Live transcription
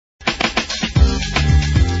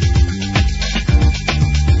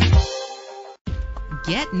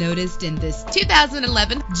get noticed in this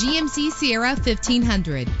 2011 GMC Sierra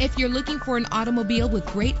 1500. If you're looking for an automobile with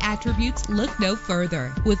great attributes, look no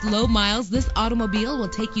further. With low miles, this automobile will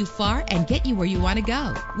take you far and get you where you want to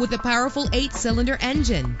go. With a powerful 8-cylinder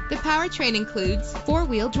engine, the powertrain includes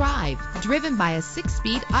 4-wheel drive, driven by a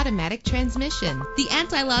 6-speed automatic transmission. The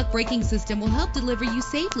anti-lock braking system will help deliver you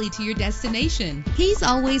safely to your destination. He's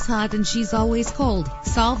always hot and she's always cold.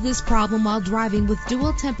 Solve this problem while driving with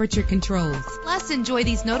dual temperature controls. Plus, enjoy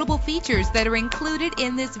these notable features that are included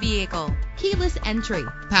in this vehicle: keyless entry,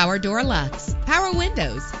 power door locks, power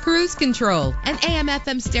windows, cruise control, an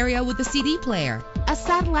AM/FM stereo with a CD player, a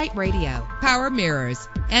satellite radio, power mirrors.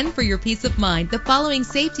 And for your peace of mind, the following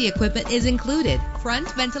safety equipment is included: front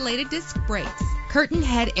ventilated disc brakes, curtain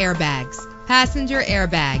head airbags, passenger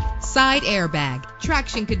airbag, side airbag,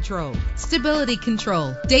 traction control, stability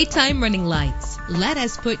control, daytime running lights. Let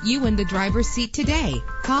us put you in the driver's seat today.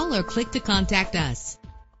 Call or click to contact us.